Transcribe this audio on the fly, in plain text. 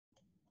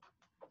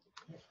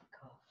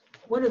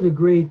One of the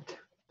great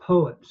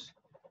poets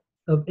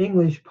of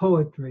English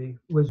poetry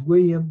was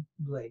William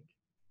Blake.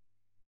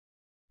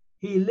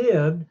 He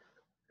lived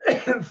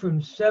from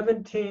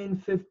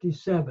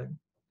 1757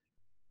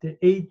 to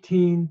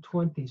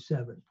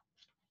 1827.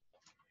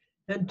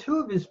 And two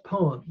of his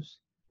poems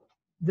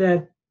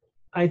that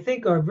I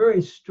think are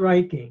very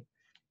striking,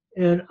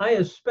 and I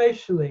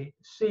especially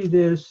see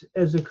this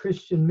as a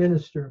Christian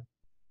minister.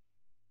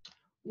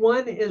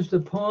 One is the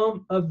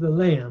poem of the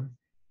Lamb,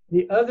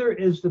 the other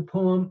is the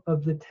poem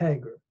of the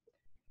Tyger.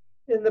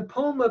 In the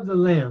poem of the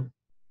Lamb,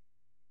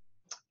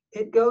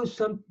 it goes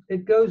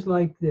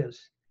like this.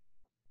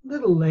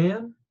 Little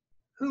lamb,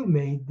 who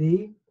made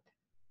thee?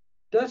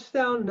 Dost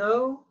thou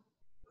know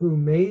who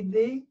made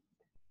thee?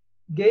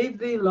 Gave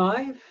thee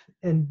life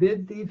and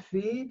bid thee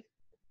feed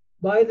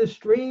by the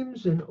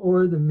streams and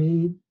o'er the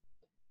mead?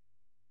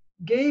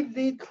 Gave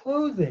thee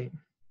clothing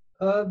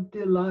of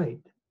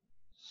delight,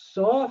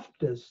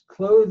 softest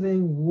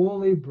clothing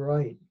woolly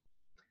bright?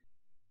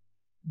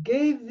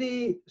 Gave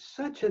thee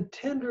such a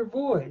tender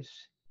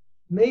voice,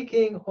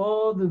 making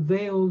all the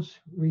vales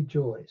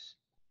rejoice?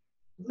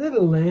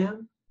 Little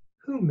lamb,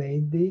 who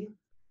made thee?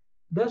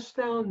 Dost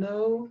thou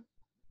know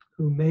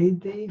who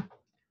made thee?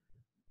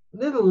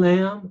 Little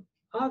lamb,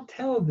 I'll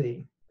tell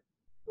thee.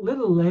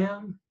 Little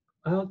lamb,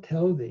 I'll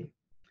tell thee.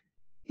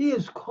 He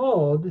is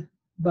called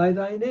by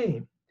thy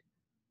name,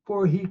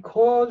 for he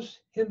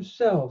calls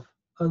himself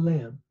a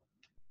lamb.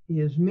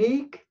 He is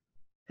meek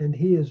and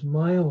he is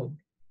mild.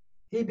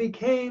 He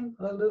became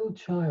a little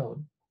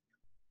child,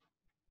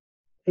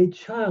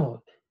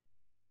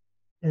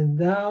 and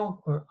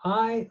thou, or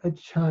I, a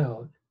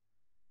child,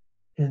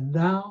 and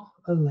thou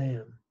a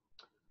lamb.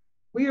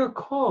 We are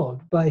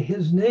called by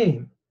his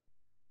name.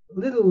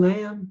 Little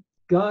lamb,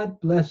 God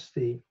bless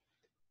thee.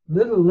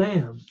 Little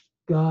lamb,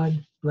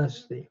 God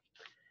bless thee.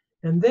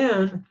 And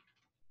then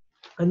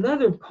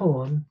another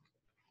poem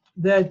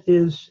that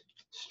is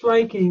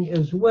striking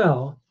as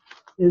well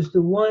is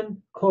the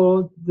one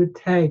called the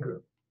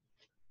Tyger.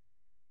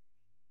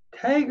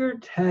 Tyger,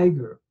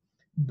 Tyger,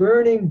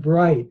 burning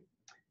bright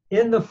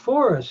in the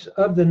forest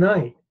of the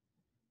night,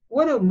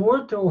 what a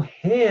mortal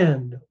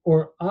hand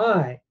or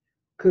eye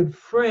could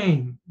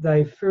frame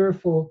thy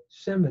fearful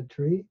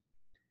symmetry?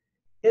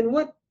 In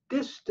what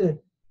distant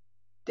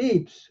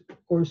deeps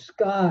or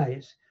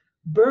skies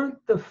burnt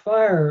the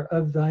fire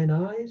of thine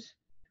eyes?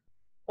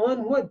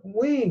 On what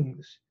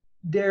wings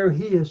dare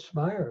he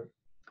aspire?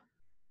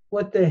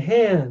 What the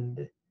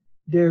hand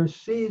dare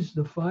seize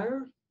the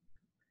fire?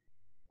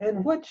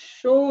 And what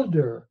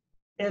shoulder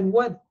and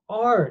what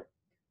art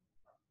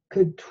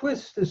could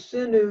twist the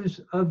sinews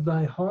of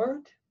thy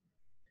heart?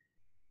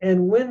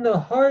 And when the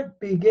heart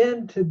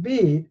began to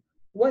beat,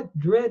 what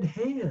dread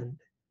hand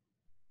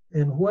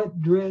and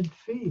what dread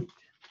feet?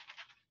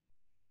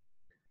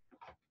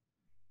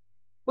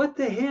 What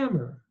the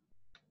hammer,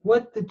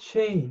 what the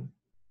chain?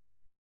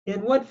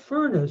 In what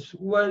furnace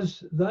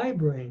was thy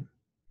brain?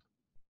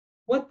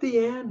 What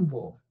the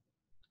anvil?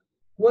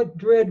 What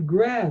dread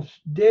grasp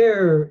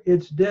dare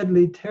its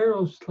deadly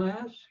terrors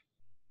clasp?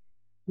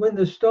 When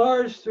the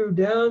stars threw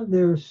down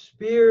their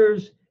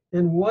spears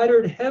and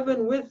watered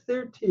heaven with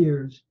their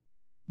tears,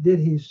 did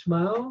he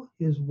smile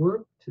his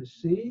work to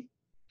see?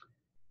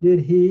 Did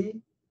he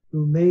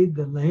who made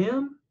the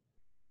lamb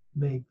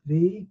make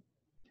thee?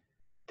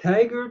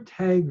 Tyger,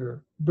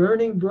 Tyger,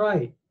 burning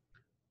bright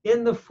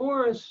in the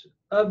forest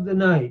of the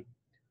night,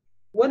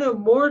 what a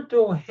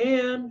mortal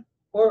hand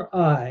or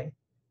eye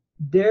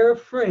dare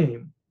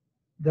frame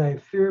thy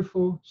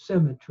fearful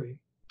symmetry?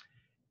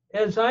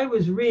 As I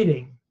was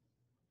reading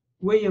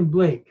William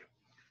Blake,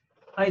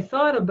 I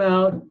thought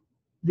about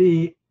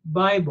the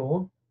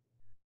Bible,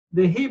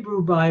 the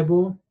Hebrew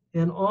Bible,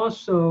 and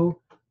also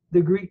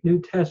the Greek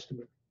New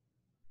Testament.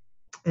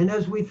 And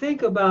as we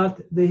think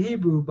about the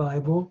Hebrew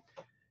Bible,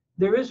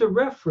 there is a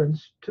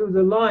reference to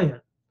the lion,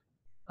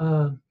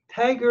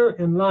 Tyger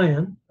and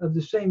lion of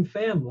the same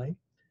family,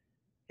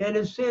 and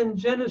it's in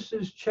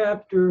Genesis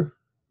chapter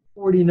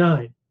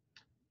 49.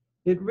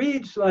 It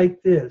reads like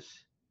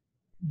this: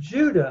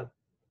 Judah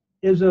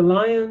is a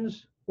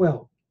lion's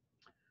whelp.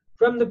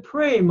 From the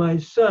prey, my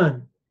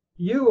son,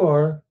 you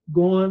are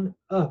gone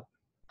up.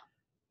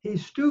 He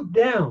stooped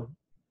down,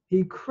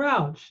 he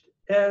crouched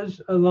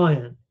as a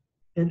lion,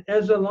 and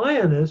as a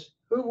lioness,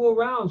 who will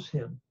rouse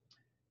him?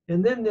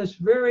 And then this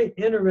very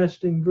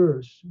interesting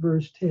verse,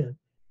 verse 10,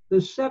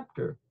 the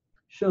scepter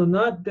shall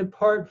not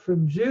depart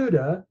from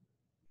Judah,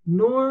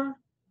 nor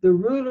the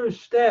ruler's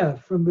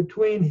staff from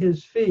between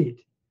his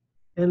feet.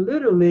 And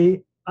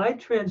literally, I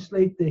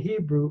translate the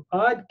Hebrew,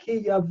 ad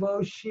ki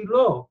yavo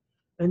Shiloh,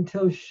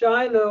 until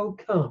Shiloh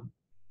come,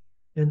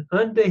 and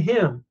unto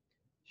him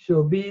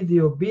shall be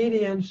the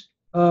obedience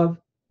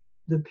of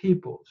the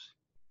peoples.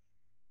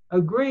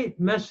 A great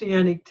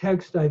messianic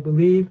text, I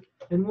believe,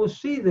 and we'll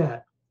see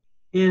that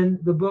in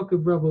the book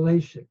of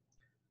Revelation.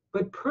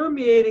 But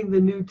permeating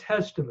the New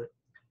Testament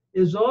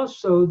is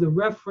also the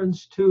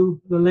reference to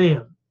the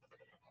Lamb.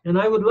 And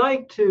I would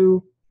like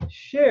to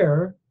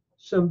share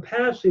some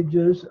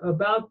passages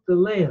about the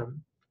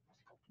Lamb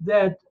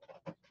that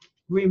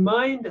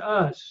remind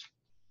us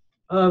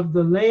of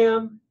the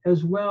lamb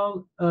as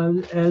well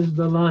as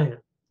the lion.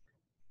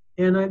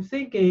 And I'm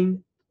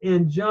thinking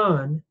in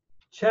John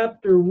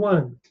chapter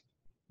 1,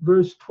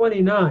 verse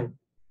 29,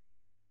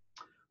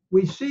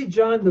 we see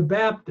John the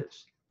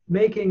Baptist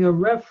making a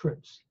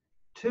reference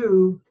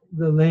to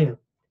the lamb.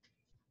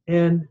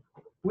 And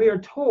we are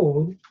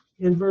told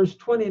in verse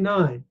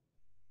 29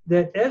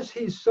 that as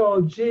he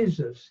saw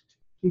Jesus,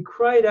 he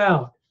cried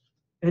out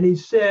and he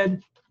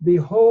said,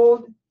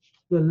 "Behold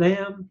the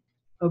Lamb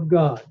of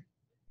God."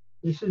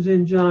 This is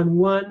in John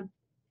 1,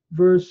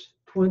 verse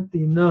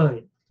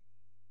 29.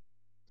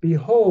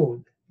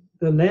 Behold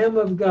the Lamb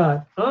of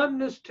God,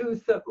 omnis tu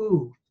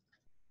theou.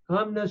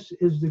 Omnis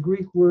is the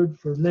Greek word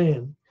for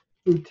lamb,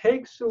 who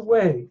takes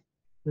away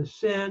the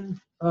sin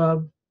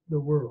of the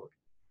world.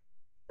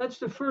 That's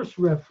the first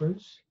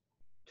reference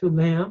to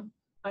lamb.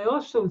 I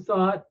also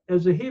thought,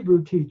 as a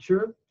Hebrew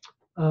teacher,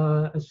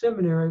 a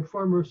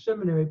former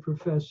seminary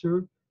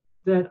professor,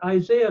 that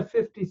Isaiah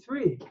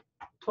 53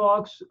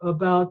 talks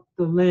about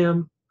the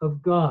Lamb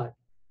of God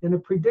in a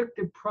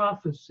predictive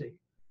prophecy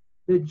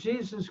that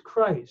Jesus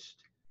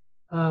Christ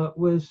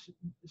was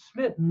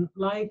smitten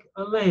like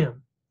a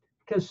lamb.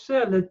 As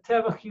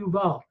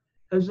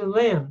a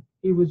lamb,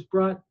 he was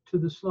brought to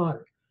the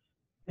slaughter.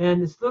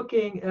 And it's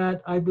looking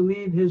at, I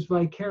believe, his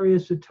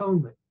vicarious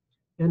atonement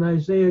in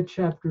Isaiah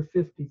chapter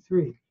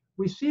 53.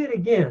 We see it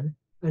again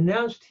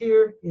announced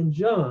here in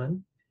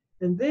John,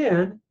 and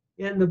then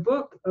in the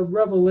book of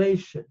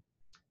Revelation,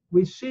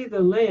 we see the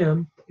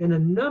Lamb in a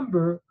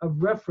number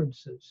of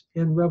references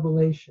in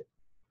Revelation.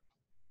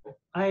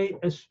 I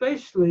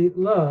especially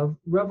love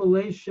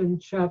Revelation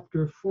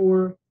chapter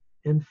 4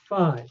 and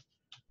 5,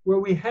 where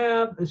we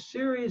have a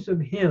series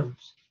of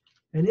hymns,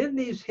 and in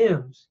these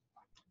hymns,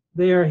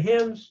 they are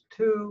hymns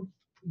to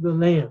the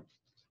Lamb.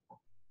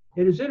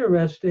 It is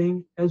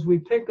interesting, as we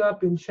pick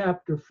up in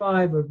chapter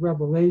 5 of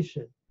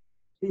Revelation,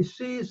 he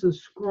sees a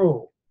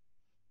scroll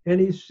and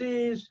he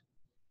sees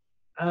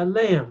a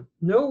lamb.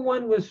 No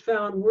one was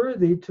found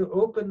worthy to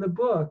open the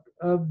book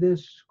of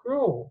this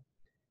scroll.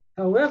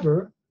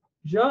 However,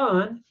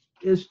 John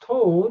is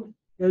told,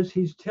 as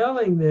he's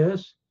telling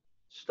this,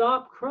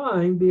 stop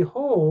crying,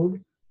 behold,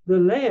 the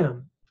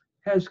Lamb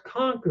has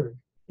conquered.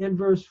 In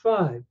verse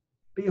 5,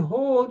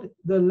 behold,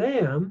 the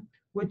Lamb,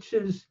 which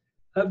is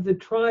of the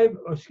tribe,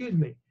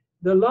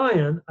 the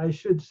lion, I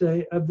should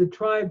say, of the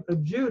tribe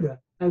of Judah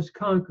has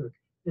conquered.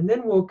 And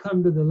then we'll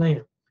come to the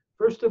Lamb.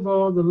 First of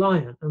all, the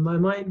lion. And my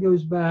mind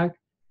goes back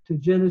to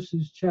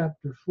Genesis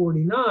chapter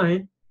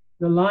 49.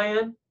 The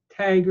lion,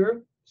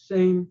 Tyger,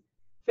 same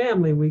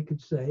family, we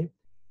could say.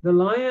 The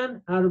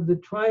lion out of the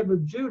tribe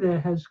of Judah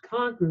has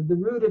conquered the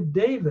root of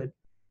David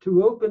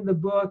to open the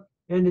book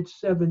and its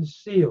 7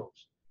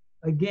 seals.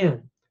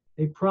 Again,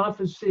 a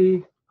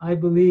prophecy, I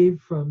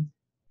believe, from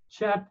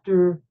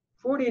chapter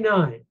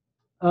 49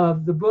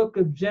 of the book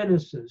of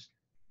Genesis,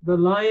 the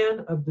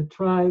lion of the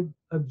tribe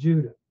of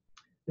Judah.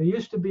 There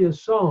used to be a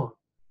song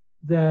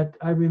that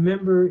I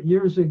remember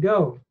years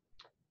ago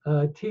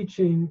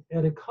teaching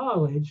at a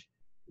college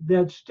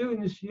that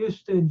students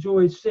used to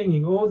enjoy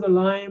singing. Oh, the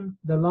lion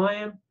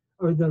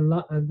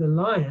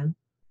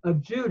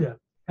of Judah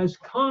has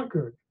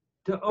conquered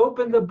to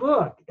open the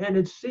book and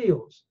its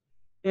seals.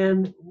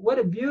 And what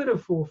a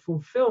beautiful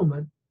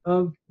fulfillment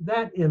of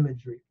that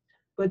imagery.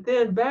 But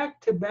then back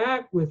to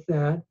back with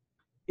that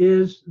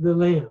is the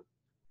Lamb.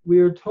 We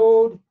are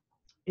told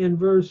in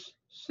verse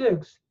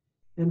 6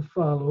 and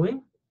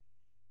following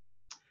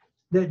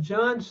that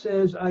John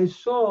says, I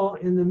saw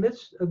in the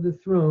midst of the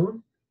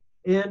throne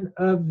and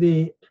of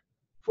the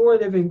 4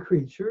 living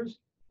creatures,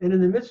 and in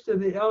the midst of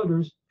the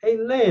elders, a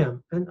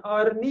lamb, an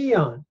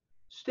arnion,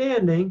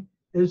 standing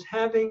as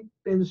having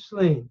been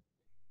slain.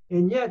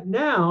 And yet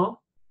now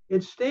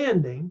it's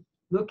standing,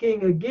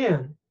 looking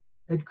again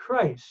at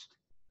Christ,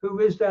 who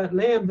is that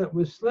lamb that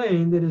was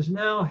slain, that is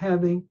now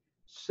having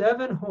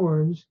 7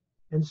 horns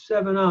and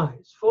 7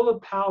 eyes, full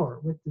of power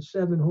with the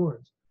 7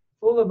 horns,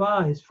 full of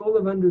eyes, full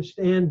of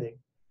understanding,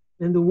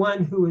 and the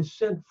one who has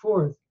sent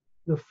forth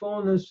the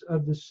fullness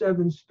of the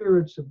 7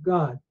 spirits of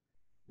God,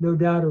 no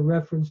doubt a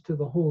reference to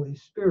the Holy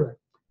Spirit.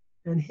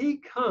 And he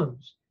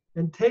comes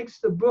and takes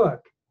the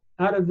book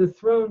out of the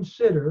throne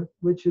sitter,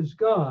 which is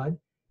God,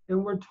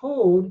 and we're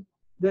told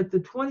that the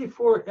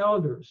 24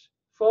 elders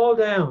fall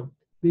down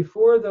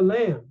before the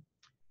Lamb,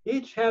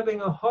 each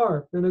having a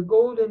harp and a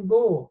golden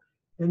bowl,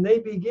 and they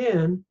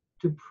begin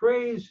to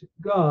praise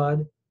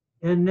God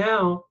and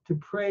now to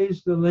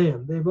praise the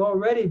Lamb. They've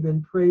already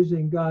been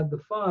praising God the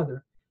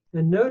Father.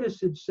 And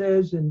notice it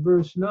says in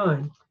verse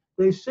 9,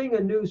 they sing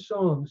a new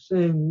song,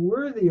 saying,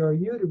 worthy are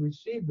you to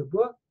receive the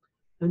book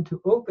and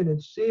to open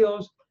its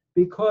seals,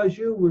 because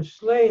you were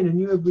slain and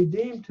you have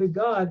redeemed to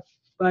God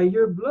by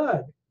your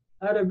blood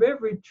out of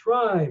every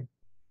tribe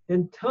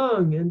and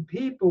tongue and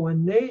people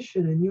and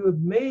nation, and you have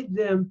made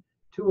them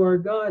to our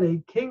God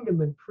a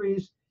kingdom and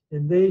priests,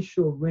 and they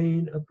shall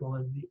reign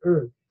upon the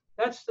earth.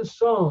 That's the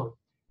song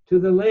to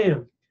the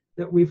Lamb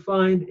that we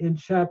find in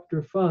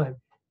chapter 5.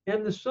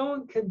 And the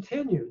song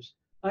continues.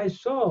 I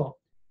saw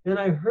And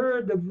I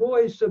heard the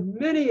voice of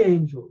many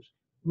angels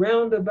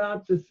round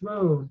about the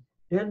throne,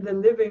 and the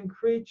living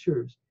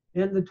creatures,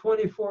 and the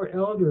 24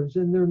 elders,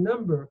 and their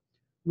number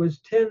was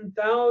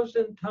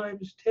 10,000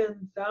 times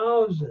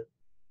 10,000.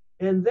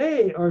 And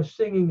they are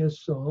singing a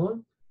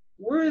song,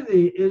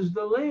 worthy is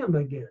the Lamb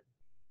again,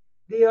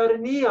 the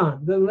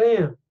Arnion, the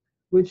Lamb,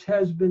 which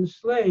has been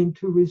slain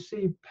to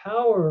receive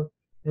power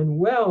and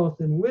wealth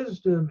and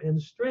wisdom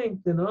and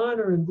strength and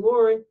honor and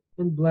glory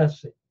and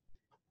blessing.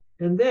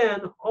 And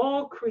then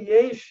all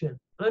creation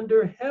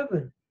under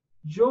heaven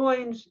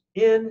joins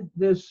in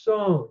this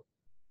song.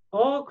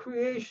 All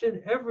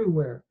creation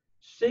everywhere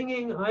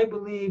singing, I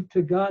believe,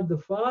 to God the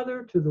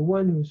Father, to the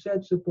one who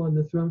sits upon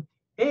the throne,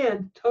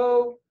 and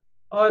to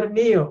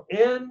Arneo,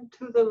 and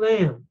to the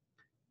Lamb.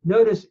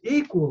 Notice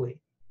equally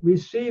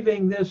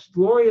receiving this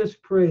glorious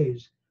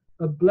praise,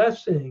 a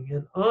blessing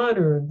and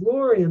honor and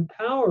glory and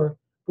power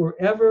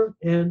forever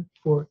and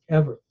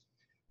forever.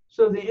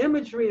 So the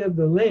imagery of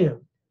the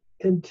Lamb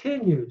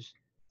continues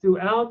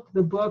throughout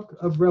the book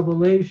of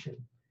Revelation.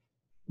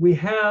 We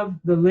have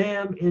the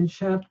Lamb in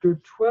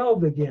chapter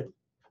 12 again,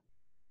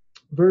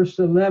 verse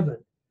 11.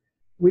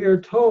 We are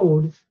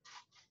told,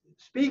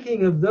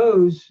 speaking of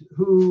those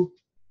who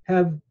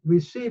have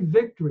received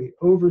victory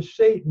over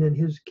Satan and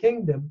his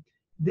kingdom,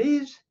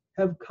 these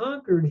have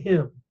conquered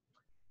him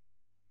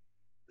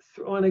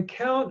on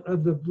account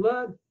of the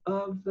blood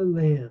of the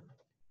Lamb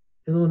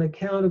and on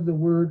account of the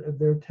word of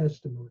their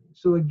testimony.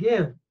 So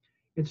again,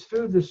 it's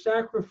through the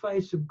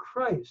sacrifice of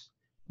Christ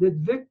that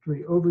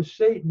victory over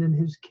Satan and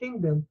his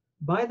kingdom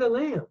by the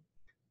Lamb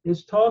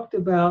is talked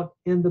about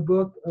in the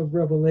book of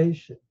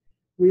Revelation.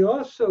 We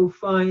also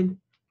find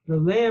the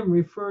Lamb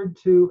referred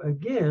to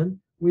again.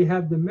 We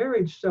have the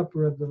marriage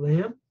supper of the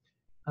Lamb,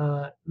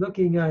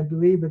 looking, I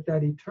believe, at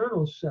that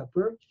eternal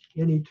supper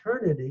in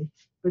eternity.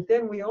 But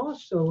then we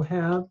also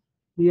have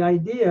the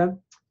idea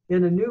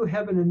in a new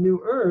heaven and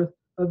new earth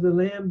of the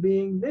Lamb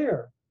being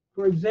there.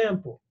 For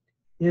example,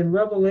 in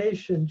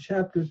Revelation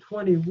chapter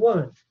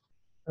 21,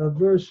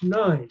 verse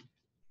 9,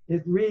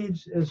 it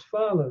reads as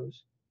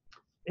follows.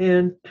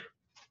 And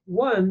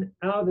one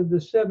out of the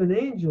seven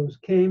angels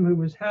came who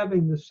was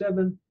having the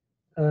seven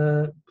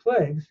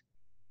plagues,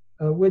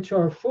 which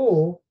are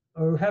full,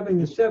 or having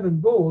the seven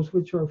bowls,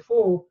 which are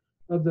full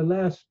of the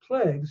last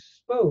plagues,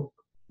 spoke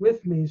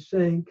with me,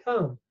 saying,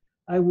 Come,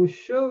 I will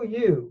show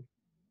you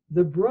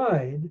the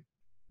bride,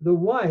 the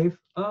wife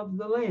of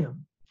the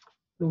Lamb.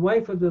 The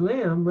wife of the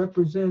Lamb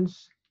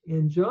represents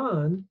in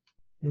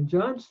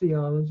John's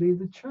theology,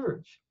 the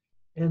church,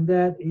 and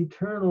that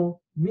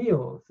eternal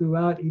meal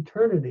throughout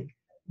eternity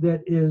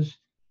that is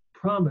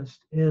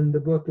promised in the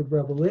book of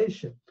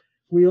Revelation.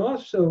 We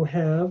also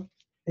have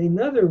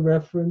another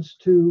reference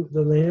to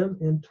the Lamb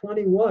in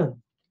 21,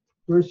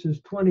 verses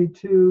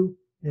 22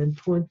 and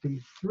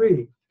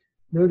 23.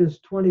 Notice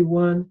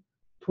 21,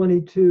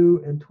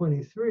 22, and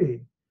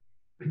 23.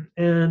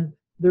 And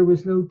there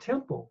was no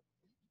temple.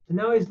 And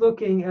now he's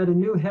looking at a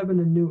new heaven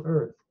and new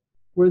earth,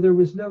 where there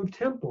was no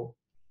temple.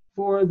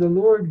 For the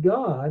Lord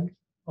God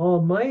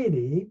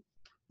Almighty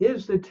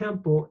is the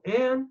temple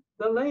and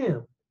the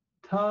Lamb,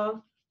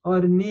 ta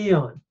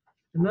arnion.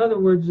 In other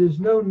words, there's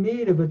no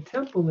need of a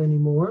temple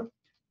anymore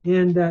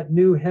in that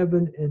new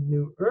heaven and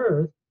new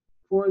earth,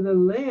 for the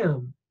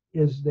Lamb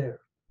is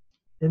there.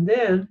 And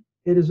then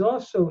it is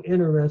also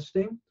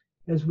interesting,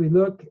 as we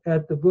look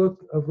at the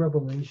book of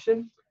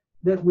Revelation,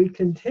 that we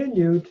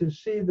continue to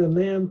see the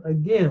Lamb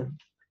again.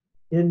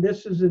 And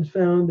this is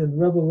found in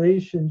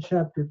Revelation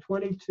chapter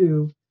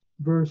 22,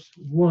 verse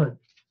 1,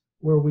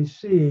 where we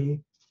see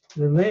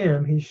the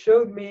Lamb. He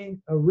showed me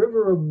a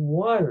river of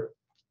water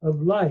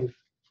of life,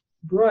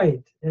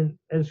 bright and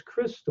as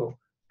crystal,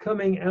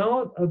 coming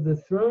out of the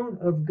throne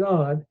of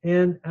God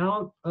and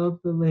out of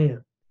the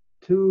Lamb,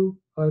 to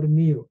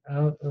Arneo,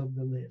 out of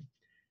the Lamb.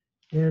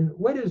 And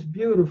what is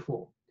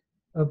beautiful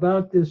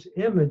about this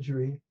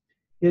imagery,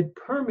 it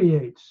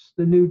permeates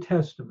the New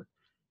Testament.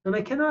 And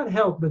I cannot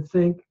help but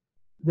think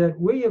that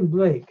William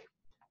Blake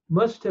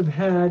must have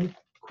had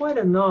quite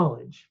a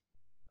knowledge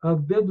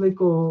of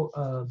biblical,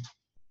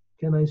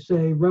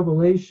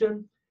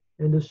 revelation,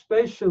 and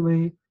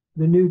especially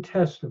the New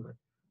Testament,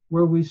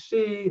 where we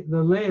see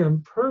the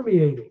Lamb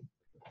permeating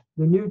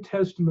the New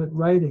Testament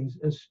writings,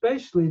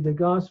 especially the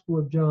Gospel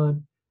of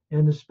John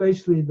and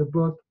especially the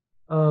book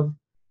of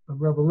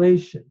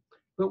Revelation.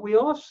 But we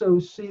also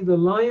see the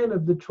Lion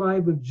of the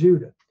tribe of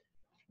Judah.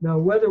 Now,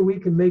 whether we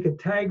can make a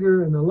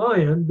tiger and a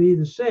lion be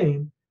the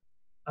same,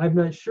 I'm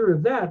not sure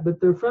of that, but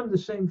they're from the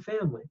same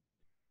family.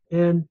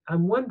 And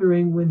I'm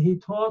wondering, when he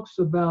talks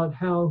about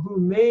who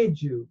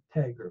made you,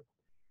 Tyger,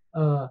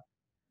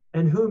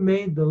 and who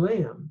made the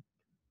Lamb,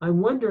 I'm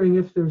wondering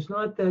if there's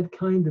not that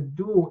kind of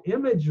dual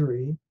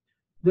imagery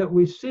that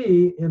we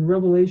see in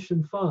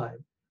Revelation 5.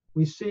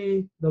 We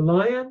see the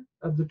Lion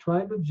of the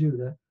tribe of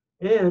Judah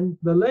and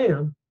the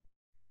Lamb,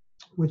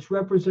 which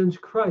represents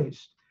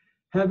Christ,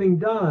 having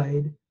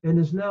died and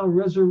is now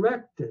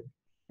resurrected,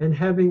 and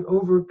having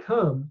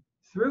overcome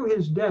through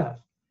his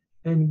death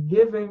and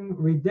giving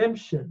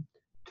redemption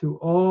to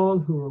all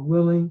who are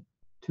willing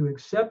to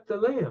accept the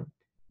Lamb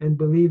and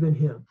believe in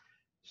him.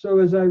 So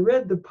as I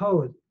read the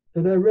poet,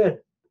 and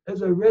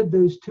as I read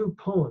those two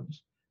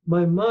poems,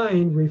 my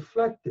mind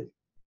reflected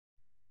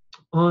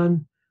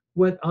on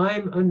what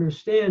I'm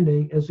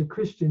understanding as a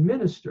Christian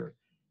minister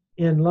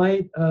in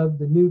light of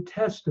the New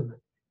Testament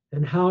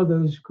and how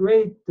those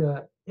great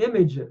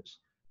images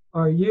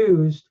are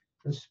used,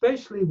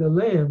 especially the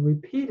Lamb,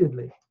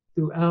 repeatedly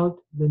throughout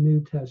the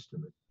New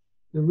Testament.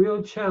 The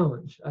real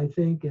challenge, I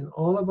think, in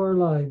all of our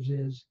lives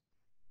is,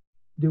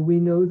 do we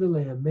know the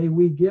Lamb? May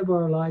we give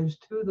our lives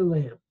to the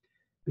Lamb,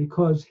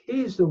 because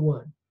he's the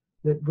one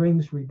that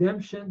brings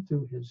redemption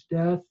through his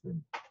death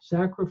and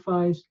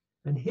sacrifice,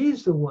 and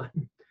he's the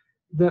one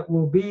that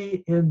will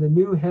be in the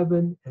new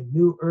heaven and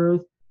new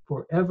earth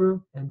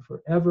forever and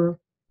forever.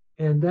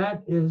 And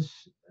that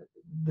is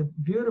the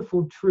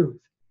beautiful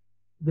truth,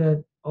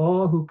 that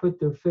all who put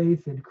their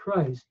faith in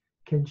Christ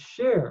can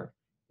share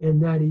in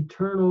that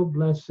eternal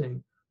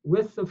blessing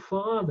with the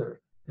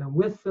Father and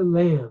with the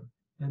Lamb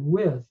and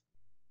with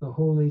the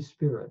Holy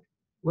Spirit.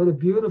 What a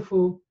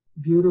beautiful,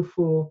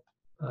 beautiful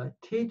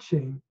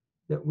teaching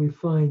that we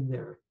find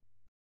there.